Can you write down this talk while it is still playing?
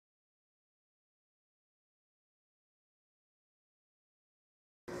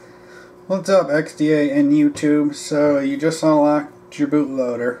What's up, XDA and YouTube? So you just unlocked your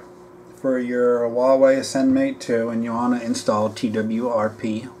bootloader for your Huawei Ascendmate 2 and you want to install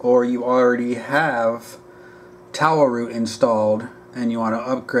TWRP, or you already have TowelRoot installed and you want to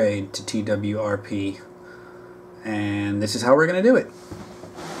upgrade to TWRP. And this is how we're going to do it.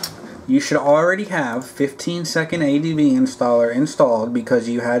 You should already have 15-second Adb installer installed because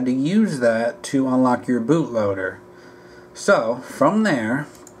you had to use that to unlock your bootloader. So from there,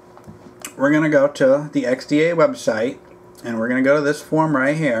 we're going to go to the XDA website and we're going to go to this form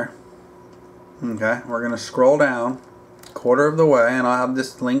right here. Okay, we're going to scroll down a quarter of the way, and I'll have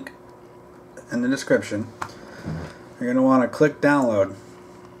this link in the description. You're going to want to click download,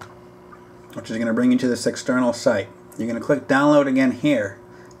 which is going to bring you to this external site. You're going to click download again here.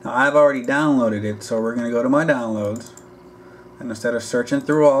 Now I've already downloaded it, so we're going to go to my downloads, and instead of searching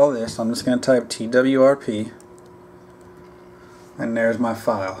through all this, I'm just going to type TWRP. And there's my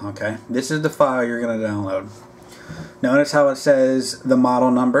file. Okay, this is the file you're going to download. Notice how it says the model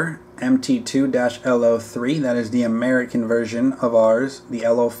number MT2-LO3. That is the American version of ours. The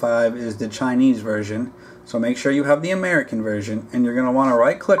LO5 is the Chinese version. So make sure you have the American version, and you're going to want to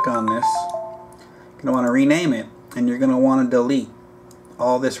right click on this. You're going to want to rename it, and you're going to want to delete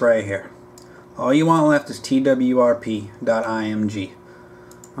all this right here. All you want left is TWRP.img.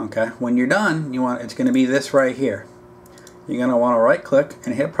 Okay, when you're done, it's going to be this right here. You're going to want to right click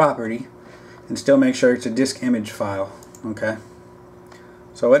and hit property and still make sure it's a disk image file. Okay,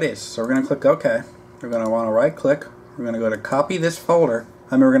 so it is. So we're going to click OK. We're going to want to right click. We're going to go to copy this folder.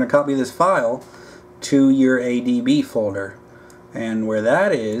 We're going to copy this file to your Adb folder. And where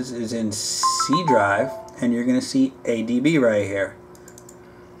that is in C drive, and you're going to see Adb right here.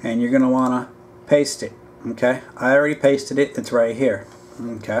 And you're going to want to paste it. Okay, I already pasted it. It's right here.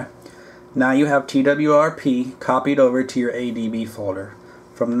 Okay. Now you have TWRP copied over to your Adb folder.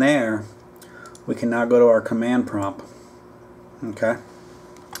 From there, we can now go to our command prompt. Okay.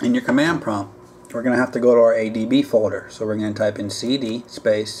 In your command prompt, we're going to have to go to our Adb folder. So we're going to type in CD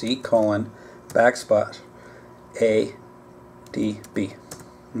space C:\\\ADB.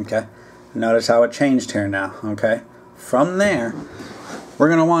 Okay. Notice how it changed here now. Okay. From there, we're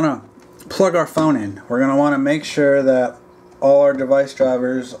going to want to plug our phone in. We're going to want to make sure that all our device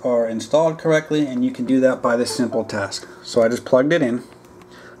drivers are installed correctly, and you can do that by this simple task. So I just plugged it in.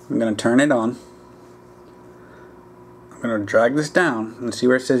 I'm going to turn it on. I'm going to drag this down and see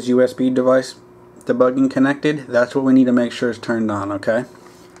where it says USB device debugging connected. That's what we need to make sure is turned on. Okay.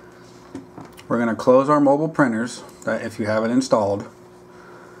 We're going to close our mobile printers if you have it installed,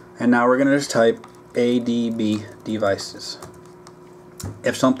 and now we're going to just type Adb Devices.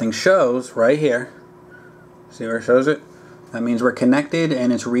 If something shows right here, see where it shows it? That means we're connected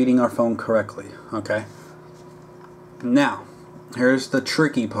and it's reading our phone correctly. Okay. Now, here's the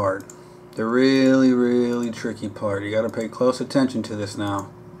tricky part. The really, really tricky part. You got to pay close attention to this now.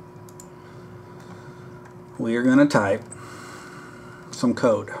 We are going to type some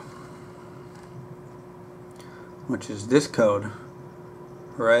code, which is this code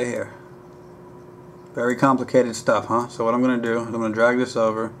right here. Very complicated stuff, huh? So what I'm going to do is I'm going to drag this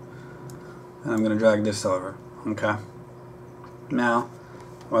over, and I'm going to drag this over. Okay. Now,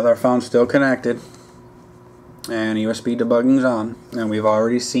 with our phone still connected and USB debugging's on, and we've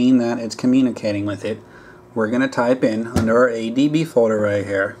already seen that it's communicating with it, we're going to type in under our Adb folder right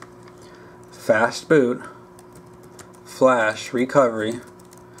here, fastboot flash recovery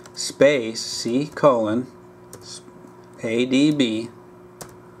space C:\\Adb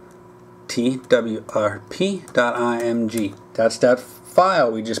TWRP.img. That's that file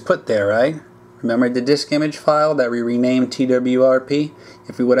we just put there, right? Remember the disk image file that we renamed TWRP?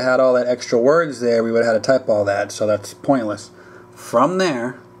 If we would have had all that extra words there, we would have had to type all that, so that's pointless. From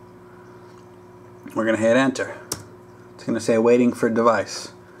there, we're going to hit enter. It's going to say waiting for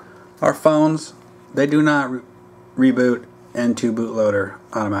device. Our phones, they do not reboot into bootloader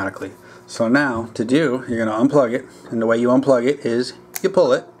automatically. So now, to do, you're going to unplug it, and the way you unplug it is you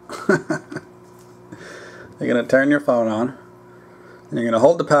pull it. You're going to turn your phone on, and you're going to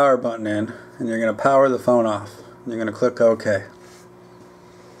hold the power button in, and you're going to power the phone off. You're going to click OK.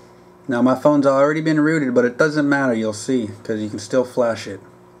 Now my phone's already been rooted, but it doesn't matter, you'll see, because you can still flash it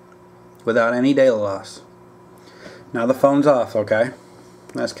without any data loss. Now the phone's off, okay?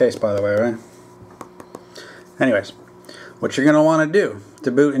 Nice case, by the way, right? Anyways, what you're going to want to do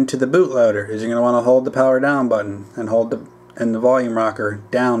to boot into the bootloader is you're going to want to hold the power down button and hold the volume rocker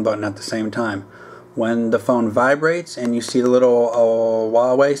down button at the same time. When the phone vibrates and you see the little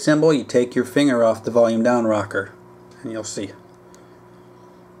Huawei symbol, you take your finger off the volume down rocker and you'll see.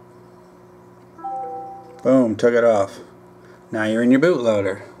 Boom, took it off. Now you're in your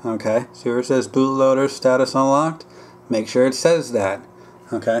bootloader. Okay, see where it says bootloader status unlocked? Make sure it says that.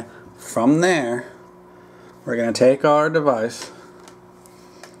 Okay, from there, we're going to take our device,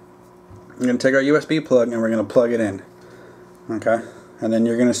 we're going to take our USB plug and we're going to plug it in. Okay, and then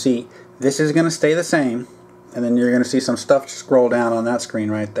you're going to see this is going to stay the same, and then you're going to see some stuff scroll down on that screen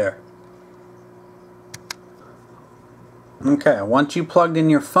right there. Okay, once you plugged in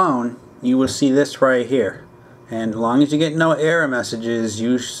your phone, you will see this right here. And as long as you get no error messages,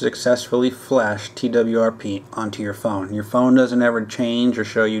 you successfully flashed TWRP onto your phone. Your phone doesn't ever change or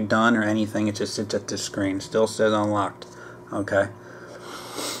show you done or anything. It just sits at this screen. Still says unlocked. Okay.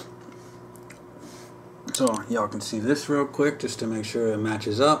 So y'all can see this real quick just to make sure it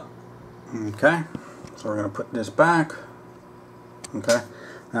matches up. Okay. So we're going to put this back. Okay.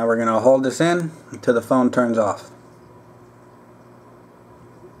 Now we're going to hold this in until the phone turns off.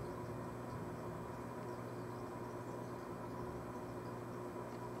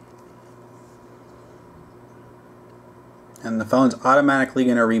 And the phone's automatically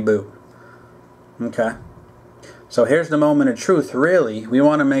going to reboot. Okay. So here's the moment of truth, really. We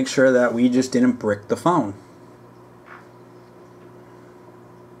want to make sure that we just didn't brick the phone.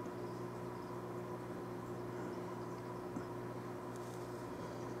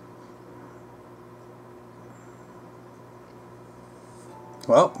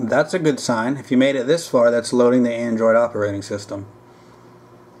 Well, that's a good sign. If you made it this far, that's loading the Android operating system.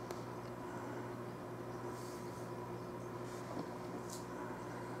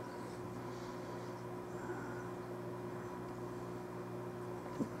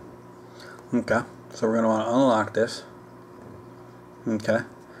 Okay, so we're going to want to unlock this. Okay,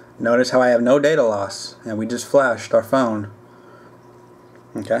 notice how I have no data loss and we just flashed our phone.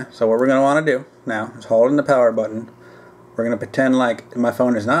 Okay, so what we're going to want to do now is hold in the power button. We're going to pretend like my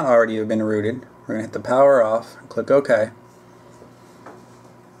phone has not already been rooted. We're going to hit the power off and click OK.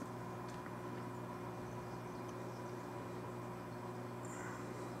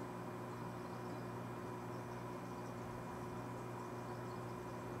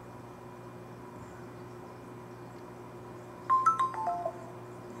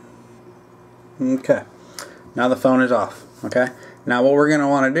 Okay, now the phone is off. Okay, now what we're going to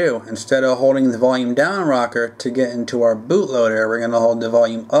want to do, instead of holding the volume down rocker to get into our bootloader, we're going to hold the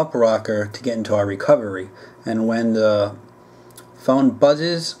volume up rocker to get into our recovery. And when the phone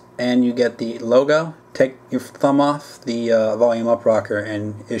buzzes and you get the logo, take your thumb off the volume up rocker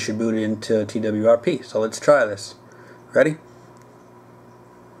and it should boot it into TWRP. So let's try this. Ready?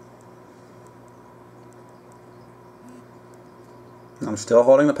 I'm still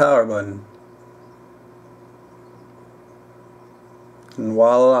holding the power button. And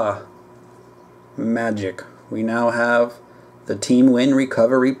voila, magic. We now have the Team Win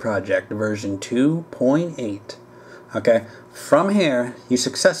Recovery Project version 2.8. Okay, from here you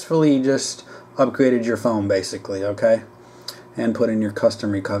successfully just upgraded your phone basically, okay, and put in your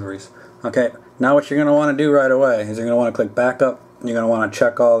custom recoveries. Okay, now what you're going to want to do right away is you're going to want to click backup. You're going to want to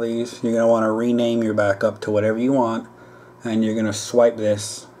check all these. You're going to want to rename your backup to whatever you want, and you're going to swipe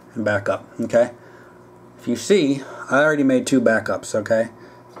this and back up. Okay, if you see, I already made 2 backups. Okay,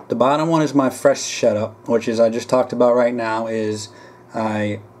 the bottom one is my fresh setup, which is I just talked about right now. Is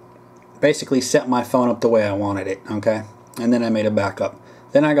I basically set my phone up the way I wanted it. Okay, and then I made a backup.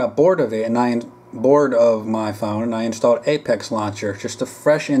 Then I got bored of it, and bored of my phone, and I installed Apex Launcher, just a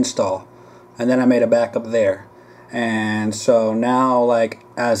fresh install, and then I made a backup there. And so now, like,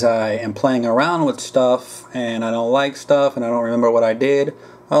 as I am playing around with stuff and I don't like stuff and I don't remember what I did,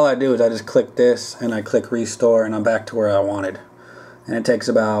 all I do is I just click this and I click restore and I'm back to where I wanted. And it takes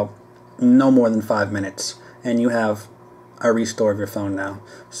about no more than 5 minutes and you have a restore of your phone now.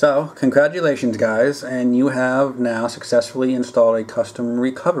 So congratulations guys, and you have now successfully installed a custom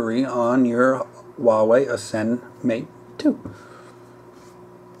recovery on your Huawei Ascend Mate 2.